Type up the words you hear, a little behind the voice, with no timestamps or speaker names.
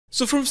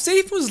So from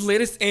SAFEMOON's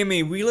latest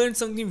AMA, we learned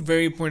something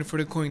very important for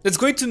the coin that's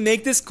going to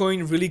make this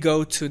coin really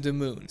go to the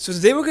moon. So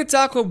today we're going to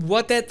talk about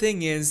what that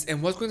thing is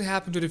and what's going to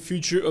happen to the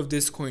future of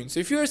this coin. So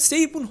if you're a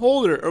SAFEMOON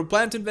holder or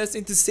plan to invest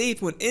into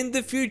SAFEMOON in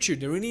the future,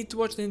 then you need to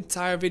watch the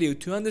entire video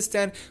to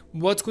understand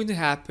what's going to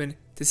happen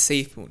to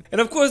SAFEMOON. And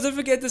of course, don't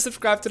forget to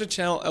subscribe to the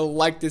channel and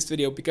like this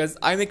video because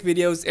I make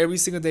videos every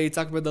single day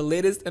talking about the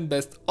latest and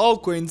best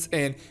altcoins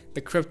in the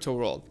crypto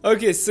world.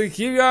 Okay, so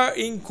here we are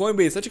in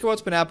Coinbase. Let's check out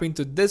what's been happening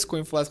to this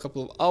coin for the last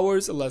couple of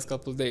hours or last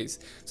couple of days.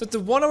 So the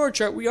 1 hour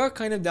chart, we are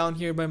kind of down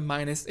here by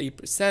minus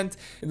 8%.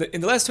 In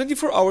the last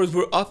 24 hours,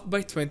 we're up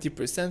by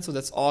 20%, so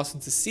that's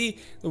awesome to see.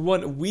 The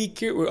 1 week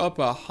here, we're up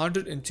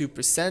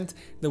 102%.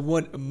 The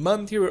 1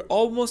 month here, we're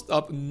almost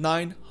up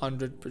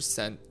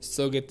 900%.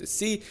 So good to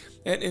see.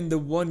 And in the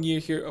 1 year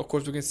here, of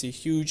course, we can see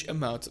huge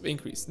amounts of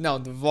increase. Now,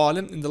 the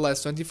volume in the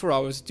last 24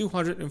 hours,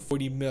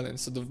 240 million.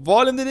 So the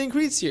volume did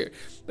increase here.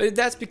 But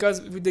that's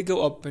because they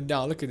go up and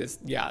down. Look at this.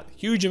 Yeah,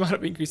 huge amount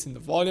of increase in the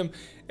volume.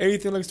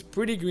 Everything looks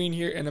pretty green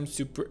here, and I'm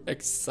super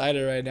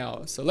excited right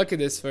now. So look at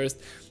this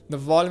first. The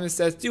volume, it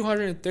says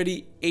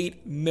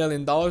 $238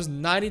 million,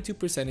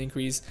 92%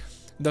 increase.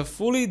 The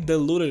fully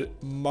diluted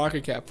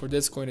market cap for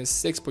this coin is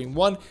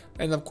 6.1,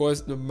 and of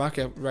course the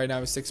market cap right now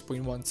is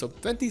 6.1. So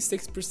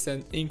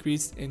 26%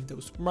 increase in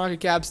those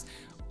market caps.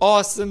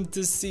 Awesome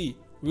to see.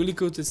 Really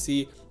cool to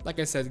see. Like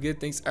I said,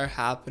 good things are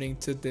happening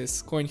to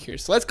this coin here.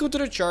 So let's go to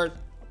the chart.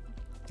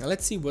 Now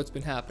let's see what's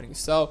been happening.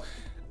 So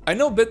I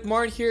know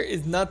Bitmart here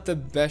is not the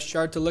best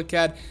chart to look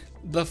at,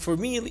 but for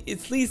me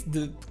it's at least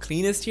the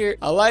cleanest here.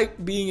 I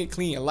like being it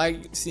clean. I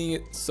like seeing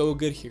it so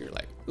good here.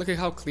 Like look at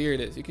how clear it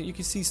is. You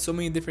can see so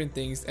many different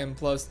things, and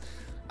plus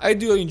I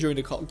do enjoy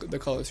the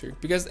colors here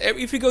because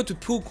if you go to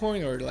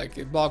PoolCoin or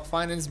like Block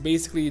Finance,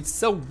 basically it's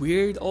so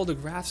weird. All the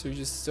graphs are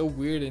just so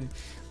weird and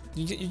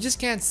you just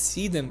can't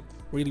see them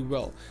really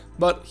well.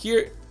 But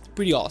here,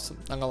 pretty awesome,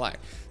 not gonna lie.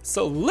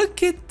 So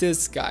look at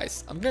this,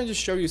 guys. I'm gonna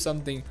just show you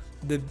something,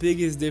 the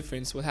biggest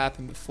difference, what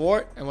happened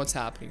before and what's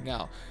happening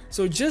now.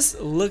 So just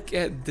look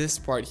at this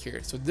part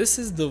here. So this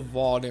is the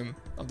volume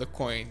of the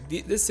coin.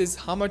 This is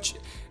how much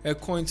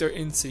coins are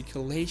in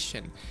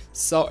circulation.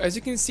 So as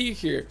you can see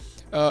here,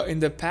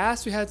 in the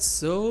past we had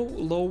so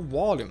low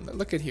volume.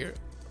 Look at here.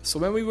 So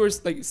when we were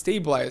like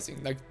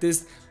stabilizing, like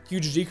this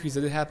huge decrease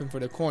that did happen for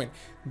the coin,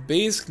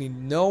 basically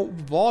no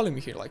volume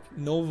here, like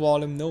no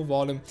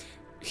volume.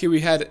 Here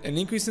we had an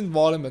increase in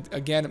volume, but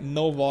again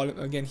no volume.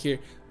 Again here,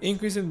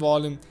 increase in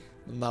volume.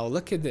 Now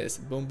look at this,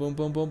 boom, boom,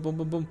 boom, boom, boom,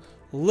 boom, boom.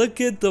 Look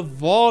at the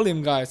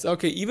volume, guys.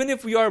 Okay, even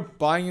if we are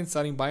buying and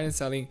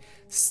selling,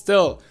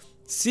 still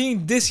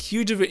seeing this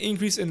huge of an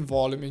increase in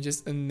volume is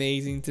just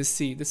amazing to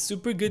see. That's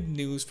super good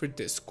news for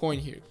this coin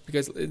here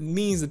because it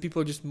means that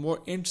people are just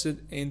more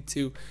interested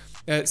into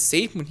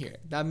SAFEMOON here.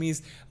 That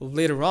means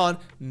later on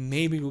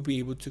maybe we'll be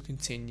able to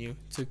continue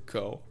to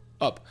go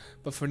up,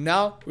 but for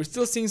now we're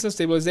still seeing some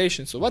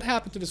stabilization. So what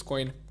happened to this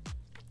coin?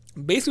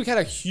 Basically we had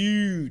a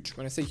huge,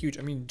 when I say huge,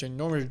 I mean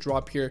ginormous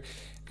drop here,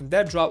 and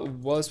that drop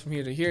was from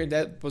here to here.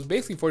 That was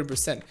basically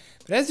 40%,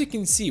 but as you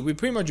can see, we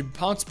pretty much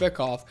bounced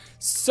back off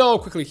so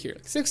quickly here,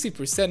 like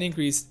 60%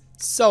 increase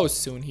so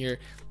soon here.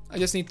 I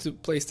just need to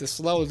place this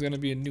low. It's going to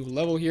be a new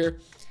level here.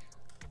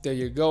 There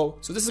you go.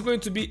 So this is going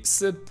to be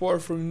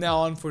support from now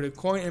on for the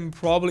coin, and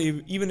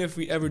probably even if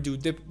we ever do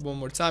dip one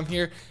more time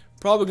here,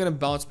 probably going to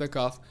bounce back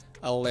off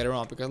later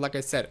on, because like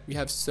I said, we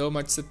have so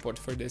much support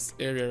for this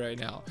area right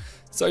now.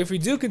 So if we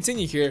do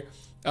continue here,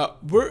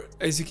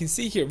 as you can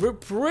see here, we're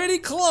pretty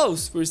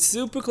close. We're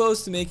super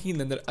close to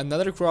making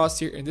another cross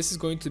here, and this is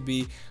going to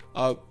be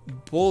a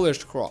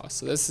bullish cross.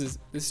 So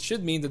this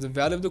should mean that the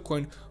value of the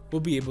coin will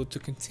be able to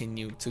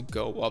continue to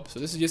go up. So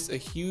this is just a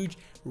huge,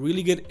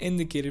 really good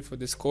indicator for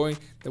this coin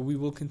that we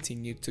will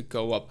continue to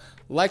go up.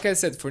 Like I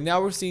said, for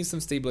now we're seeing some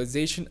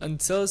stabilization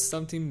until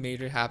something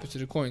major happens to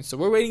the coin. So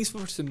we're waiting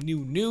for some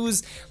new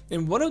news,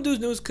 and one of those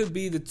news could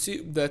be the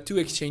two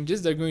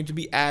exchanges that are going to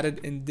be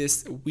added in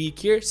this week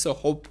here. So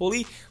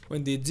hopefully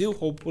when they do,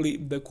 hopefully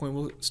the coin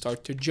will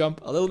start to jump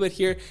a little bit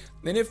here.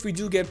 And if we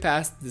do get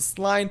past this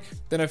line,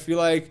 then I feel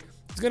like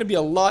it's going to be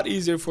a lot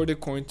easier for the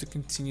coin to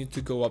continue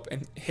to go up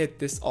and hit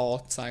this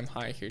all-time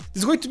high here.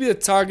 This is going to be the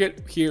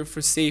target here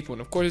for SAFEMOON.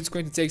 Of course, it's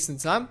going to take some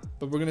time,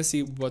 but we're going to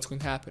see what's going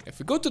to happen. If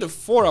we go to the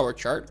 4-hour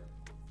chart,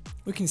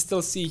 we can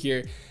still see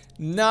here,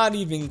 not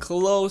even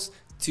close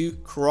to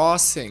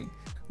crossing.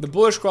 The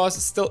bullish cross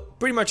is still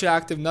pretty much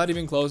active, not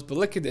even close, but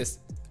look at this.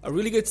 A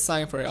really good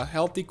sign for a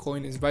healthy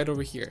coin is right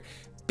over here.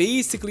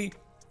 Basically,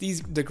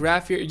 the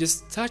graph here is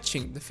just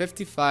touching the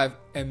 55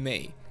 MA,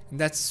 and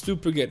that's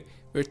super good.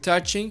 We're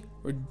touching,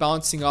 we're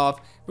bouncing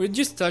off, we're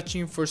just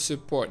touching for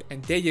support,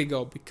 and there you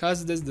go. Because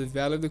of this, the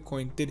value of the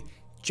coin did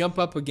jump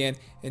up again,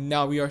 and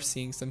now we are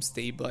seeing some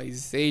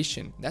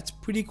stabilization. That's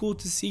pretty cool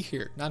to see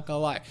here, not gonna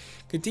lie.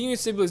 Continuing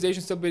stabilization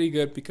is still pretty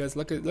good because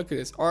look at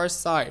this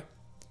RSI,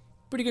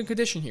 pretty good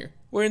condition here.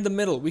 We're in the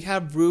middle, we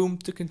have room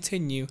to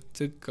continue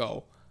to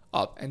go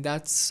up, and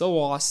that's so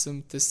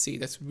awesome to see.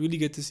 That's really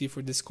good to see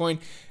for this coin,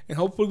 and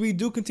hopefully we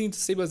do continue to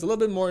stabilize a little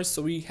bit more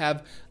so we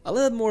have a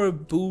little more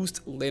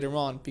boost later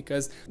on,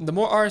 because the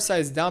more RSI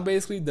is down,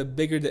 basically the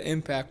bigger the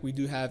impact we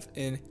do have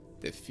in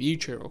the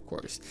future, of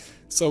course.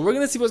 So we're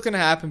gonna see what's gonna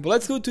happen, but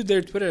let's go to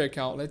their Twitter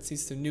account. Let's see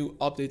some new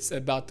updates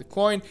about the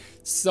coin.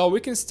 So we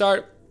can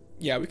start,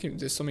 yeah, we can,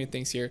 there's so many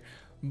things here,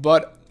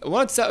 but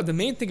the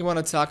main thing I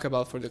want to talk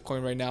about for the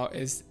coin right now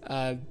is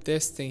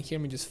this thing here.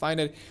 Let me just find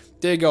it.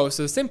 There you go.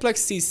 So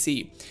Simplex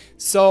CC.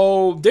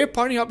 So they're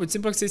partnering up with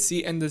Simplex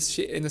CC and the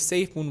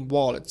SAFEMOON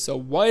wallet. So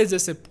why is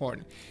this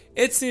important?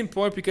 It's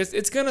important because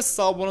it's gonna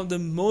solve one of the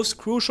most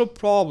crucial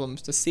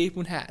problems the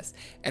SAFEMOON has,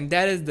 and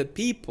that is the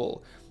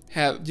people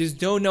just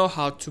don't know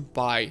how to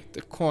buy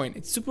the coin.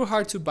 It's super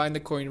hard to buy the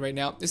coin right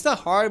now. It's not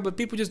hard, but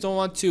people just don't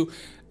want to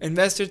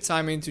invest their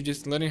time into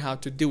just learning how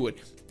to do it.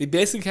 They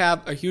basically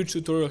have a huge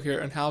tutorial here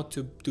on how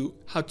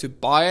to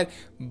buy it,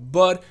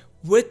 but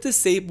with the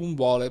SAFEMOON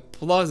wallet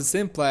plus the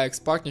Simplex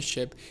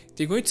partnership,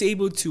 they're going to be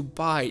able to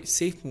buy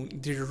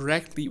SAFEMOON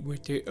directly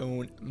with their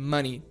own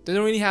money. They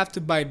don't really have to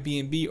buy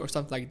BNB or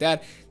something like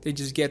that. They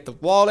just get the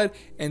wallet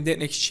and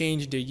then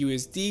exchange their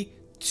USD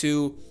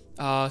to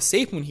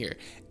SAFEMOON here.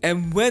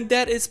 And when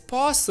that is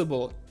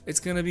possible, it's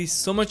gonna be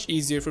so much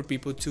easier for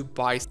people to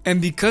buy,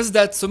 and because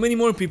that, so many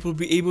more people will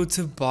be able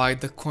to buy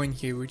the coin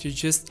here, which is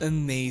just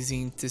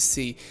amazing to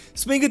see.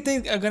 So many good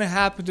things are gonna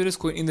happen to this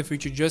coin in the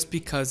future just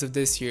because of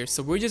this here.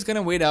 So we're just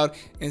gonna wait out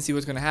and see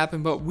what's gonna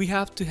happen, but we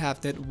have to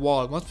have that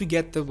wallet. Once we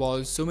get the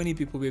wallet, so many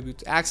people will be able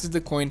to access the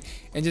coin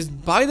and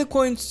just buy the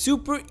coin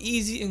super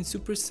easy and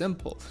super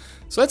simple.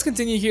 So let's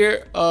continue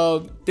here.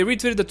 They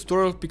retweeted the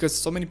tutorial because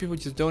so many people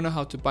just don't know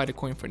how to buy the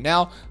coin for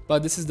now,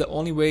 but this is the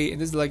only way, and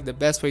this is like the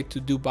best way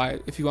to buy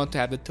it if you want to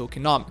have the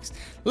tokenomics.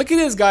 Look at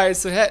this, guys.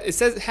 So it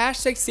says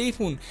hashtag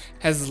SAFEMOON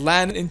has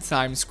landed in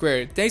Times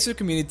Square. Thanks to the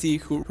community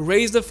who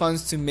raised the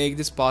funds to make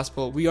this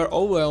possible. We are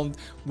overwhelmed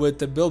with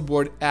the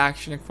billboard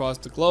action across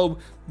the globe.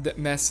 The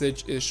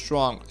message is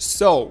strong.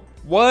 So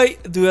why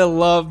do I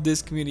love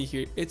this community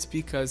here? It's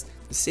because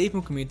the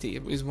SAFEMOON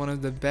community is one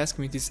of the best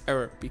communities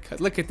ever, because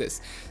look at this.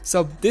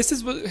 So this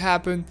is what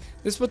happened.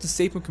 This is what the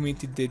SAFEMOON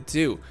community did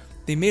do.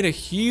 They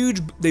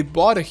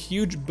bought a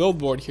huge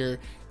billboard here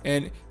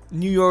in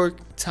New York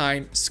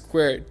Times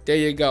Square. There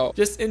you go.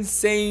 Just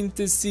insane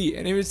to see.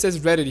 And it says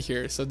Reddit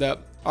here, so that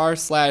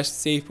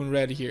r/SAFEMOON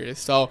Reddit here.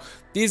 So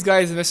these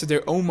guys invested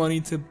their own money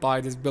to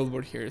buy this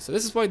billboard here. So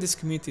this is why this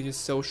community is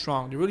so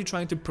strong. They're really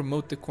trying to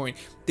promote the coin.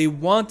 They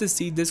want to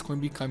see this coin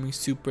becoming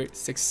super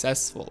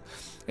successful.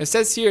 It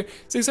says here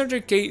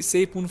 600k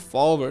SAFEMOON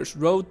followers,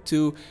 road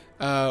to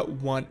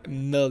 1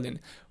 million.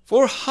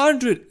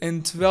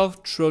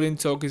 412 trillion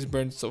tokens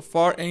burned so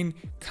far and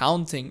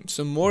counting.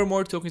 So more and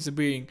more tokens are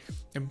being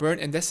burned,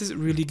 and this is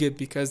really good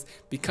because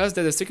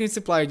the secondary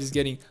supply is just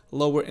getting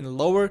lower and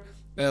lower.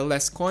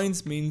 Less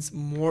coins means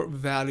more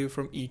value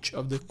from each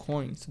of the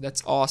coins. So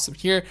that's awesome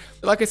here.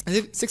 Like I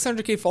said,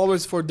 600k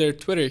followers for their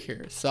Twitter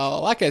here.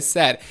 So like I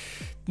said,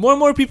 more and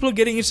more people are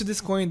getting into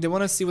this coin. They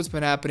want to see what's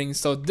been happening.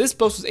 So this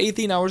post was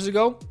 18 hours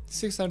ago,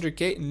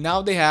 600k.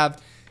 Now they have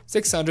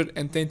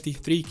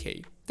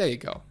 623k. There you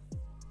go.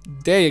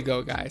 There you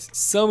go, guys.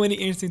 So many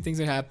interesting things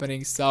are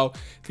happening. So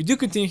if you do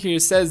continue here,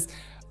 it says,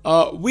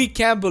 we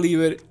can't believe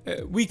it.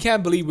 We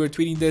can't believe we're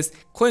tweeting this.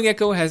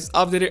 CoinGecko has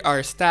updated our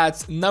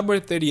stats. Number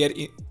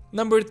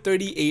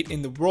 38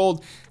 in the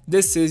world.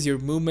 This is your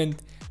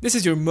movement. This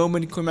is your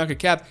moment,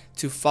 CoinMarketCap,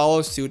 to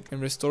follow suit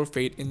and restore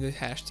faith in the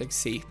hashtag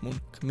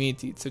SAFEMOON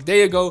community. So there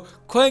you go.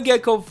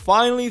 CoinGecko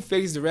finally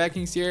fixed the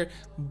rankings here,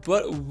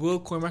 but will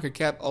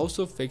CoinMarketCap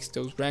also fix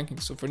those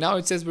rankings? So for now,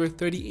 it says we're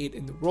 38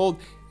 in the world,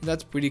 and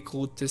that's pretty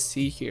cool to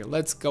see here.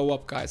 Let's go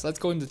up, guys. Let's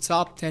go in the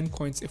top 10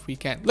 coins if we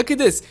can. Look at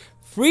this.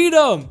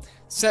 Freedom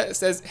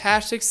says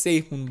hashtag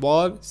SAFEMOON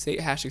wallet,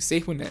 hashtag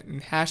SAFEMOON,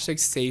 and hashtag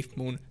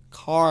SAFEMOON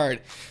card.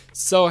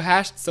 So a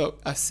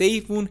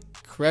SAFEMOON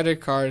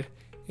credit card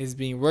is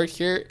being worked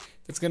here.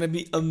 It's gonna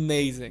be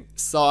amazing.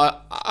 So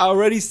I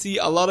already see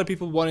a lot of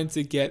people wanting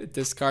to get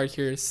this card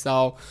here.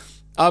 So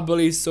I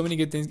believe so many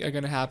good things are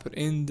gonna happen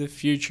in the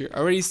future. I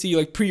already see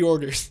like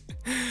pre-orders,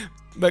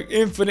 like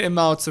infinite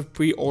amounts of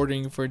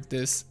pre-ordering for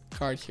this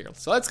card here.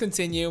 So let's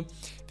continue.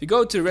 If you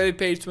go to Reddit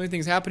page, so many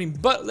things happening,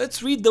 but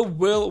let's read the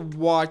Will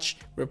Watch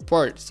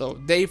report. So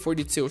day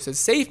 42 says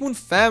SAFEMOON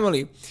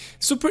family,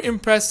 super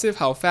impressive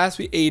how fast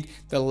we ate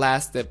the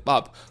last step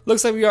up.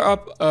 Looks like we are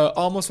up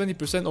almost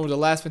 20% over the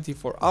last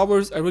 24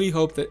 hours. I really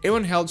hope that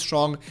everyone held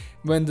strong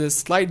when the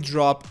slight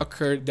drop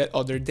occurred that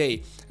other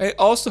day. I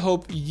also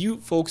hope you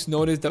folks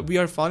noticed that we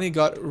are finally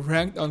got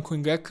ranked on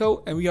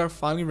CoinGecko, and we are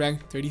finally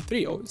ranked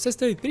 33. Oh, it says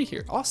 33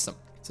 here. Awesome.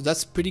 So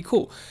that's pretty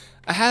cool.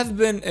 I have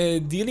been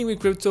dealing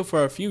with crypto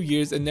for a few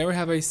years, and never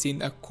have I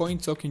seen a coin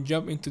token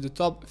jump into the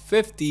top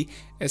 50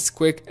 as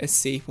quick as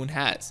SAFEMOON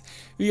has.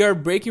 We are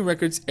breaking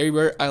records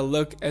everywhere I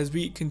look as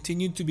we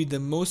continue to be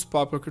the most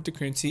popular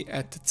cryptocurrency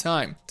at the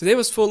time. Today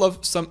was full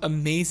of some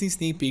amazing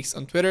sneak peeks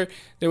on Twitter.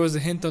 There was a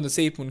hint on the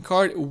SAFEMOON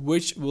card,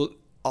 which will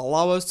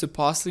allow us to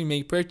possibly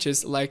make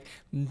purchase like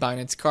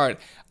Binance card.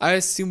 I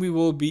assume we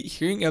will be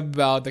hearing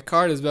about the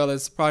card as well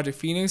as Project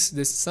Phoenix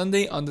this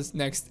Sunday on the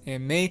next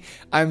AMA.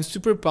 I'm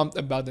super pumped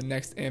about the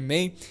next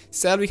AMA.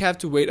 Sadly, we have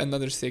to wait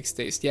another 6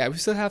 days. Yeah, we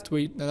still have to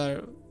wait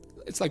another,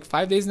 it's like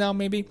 5 days now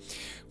maybe.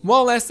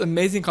 One last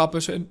amazing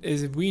accomplishment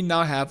is we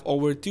now have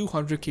over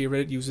 200k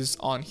Reddit users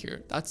on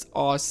here. That's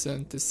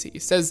awesome to see.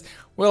 It says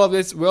whale of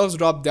this whales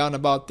dropped down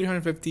about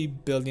 350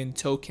 billion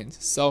tokens.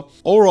 So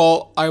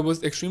overall, I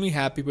was extremely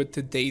happy with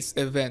today's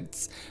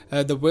events.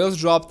 The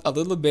whales dropped a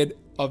little bit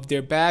of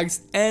their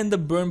bags, and the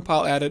burn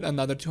pile added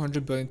another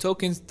 200 billion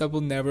tokens that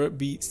will never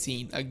be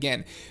seen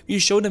again. We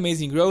showed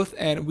amazing growth,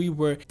 and we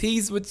were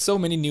teased with so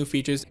many new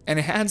features and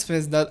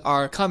enhancements that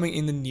are coming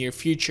in the near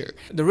future.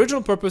 The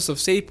original purpose of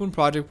SAFEMOON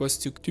project was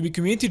to be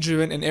community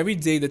driven, and every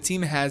day the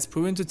team has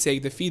proven to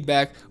take the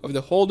feedback of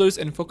the holders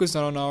and focus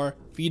on our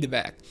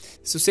feedback.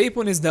 So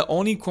SAFEMOON is the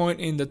only coin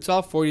in the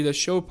top 40 that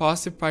showed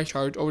positive price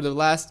charge over the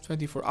last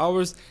 24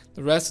 hours.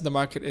 The rest of the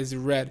market is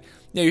red.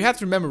 Yeah, you have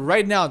to remember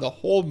right now the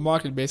whole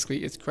market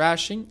basically is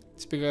crashing.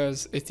 It's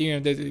because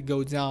Ethereum did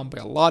go down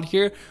by a lot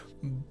here,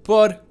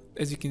 but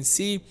as you can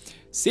see,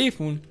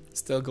 SAFEMOON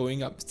still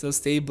going up, still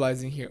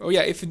stabilizing here. Oh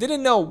yeah, if you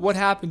didn't know what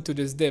happened to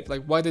this dip,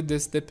 like why did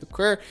this dip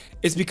occur,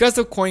 it's because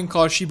of a coin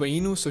called Shiba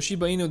Inu. So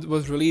Shiba Inu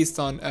was released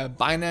on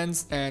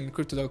Binance and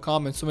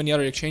Crypto.com and so many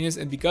other exchanges,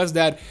 and because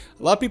that,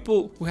 a lot of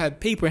people who had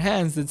paper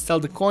hands did sell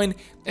the coin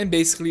and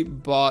basically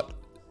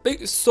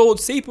sold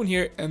SAFEMOON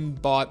here and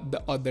bought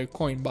the other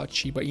coin, bought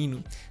Shiba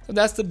Inu. So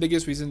that's the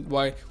biggest reason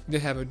why we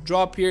did have a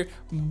drop here.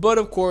 But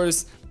of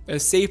course,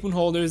 SAFEMOON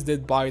holders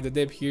did buy the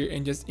dip here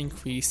and just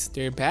increase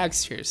their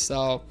bags here.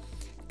 So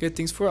good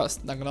things for us,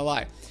 not gonna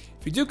lie.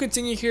 If we do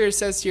continue here, it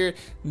says here,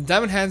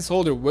 Diamond Hands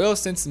holder will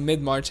since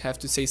mid-March have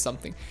to say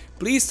something.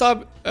 Please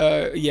stop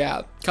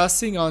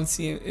cussing on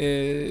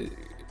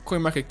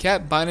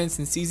CoinMarketCap, Binance,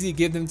 and CZ.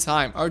 Give them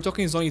time. Our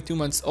token is only 2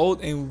 months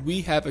old and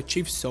we have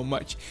achieved so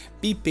much.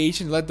 Be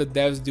patient, let the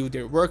devs do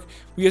their work.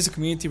 We as a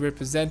community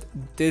represent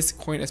this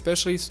coin,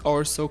 especially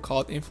our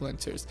so-called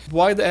influencers.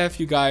 Why the F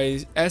you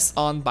guys S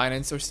on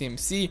Binance or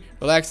CMC?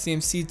 Relax,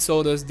 CMC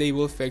told us they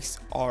will fix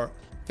our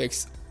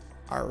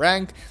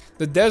rank.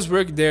 The devs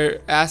work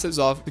their asses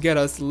off to get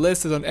us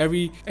listed on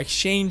every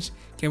exchange.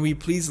 Can we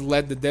please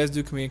let the devs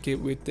do communicate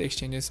with the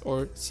exchanges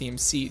or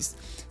CMCs?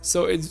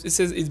 So it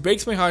says, it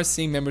breaks my heart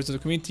seeing members of the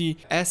community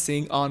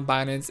S-ing on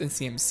Binance and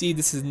CMC.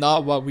 This is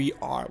not what we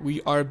are.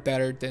 We are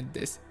better than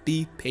this.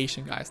 Be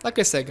patient, guys. Like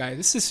I said, guys,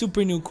 this is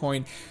super new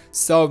coin.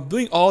 So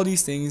doing all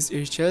these things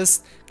is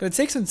just gonna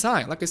take some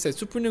time. Like I said,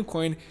 super new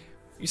coin.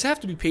 You just have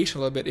to be patient a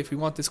little bit if we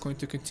want this coin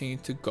to continue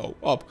to go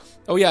up.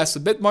 Oh yeah, so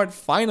Bitmart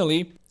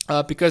finally,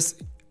 because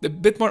the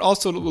Bitmart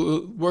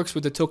also works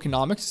with the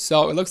tokenomics,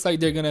 so it looks like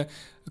they're gonna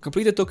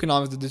complete the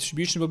tokenomics. The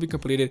distribution will be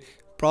completed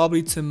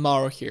probably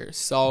tomorrow here.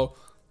 So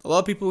a lot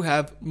of people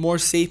have more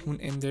SAFEMOON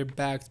in their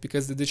bags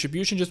because the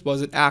distribution just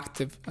wasn't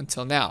active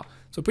until now.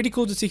 So pretty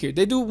cool to see here.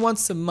 They do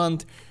once a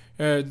month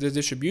the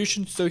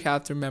distribution, so you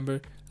have to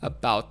remember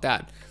about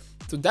that.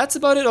 So that's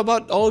about it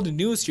about all the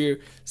news here.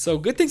 So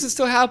good things are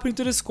still happening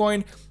to this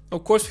coin.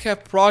 Of course, we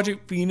have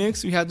Project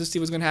Phoenix. We have to see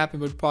what's going to happen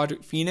with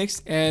Project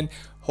Phoenix. And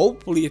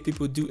hopefully, if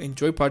people do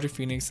enjoy Project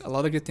Phoenix, a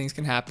lot of good things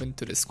can happen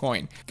to this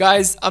coin.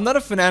 Guys, I'm not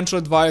a financial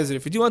advisor.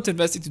 If you do want to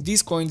invest into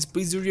these coins,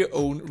 please do your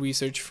own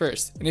research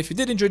first. And if you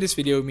did enjoy this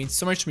video, it means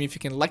so much to me if you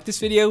can like this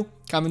video,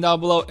 comment down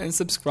below, and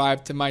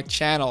subscribe to my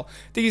channel.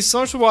 Thank you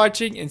so much for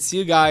watching, and see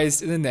you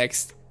guys in the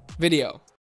next video.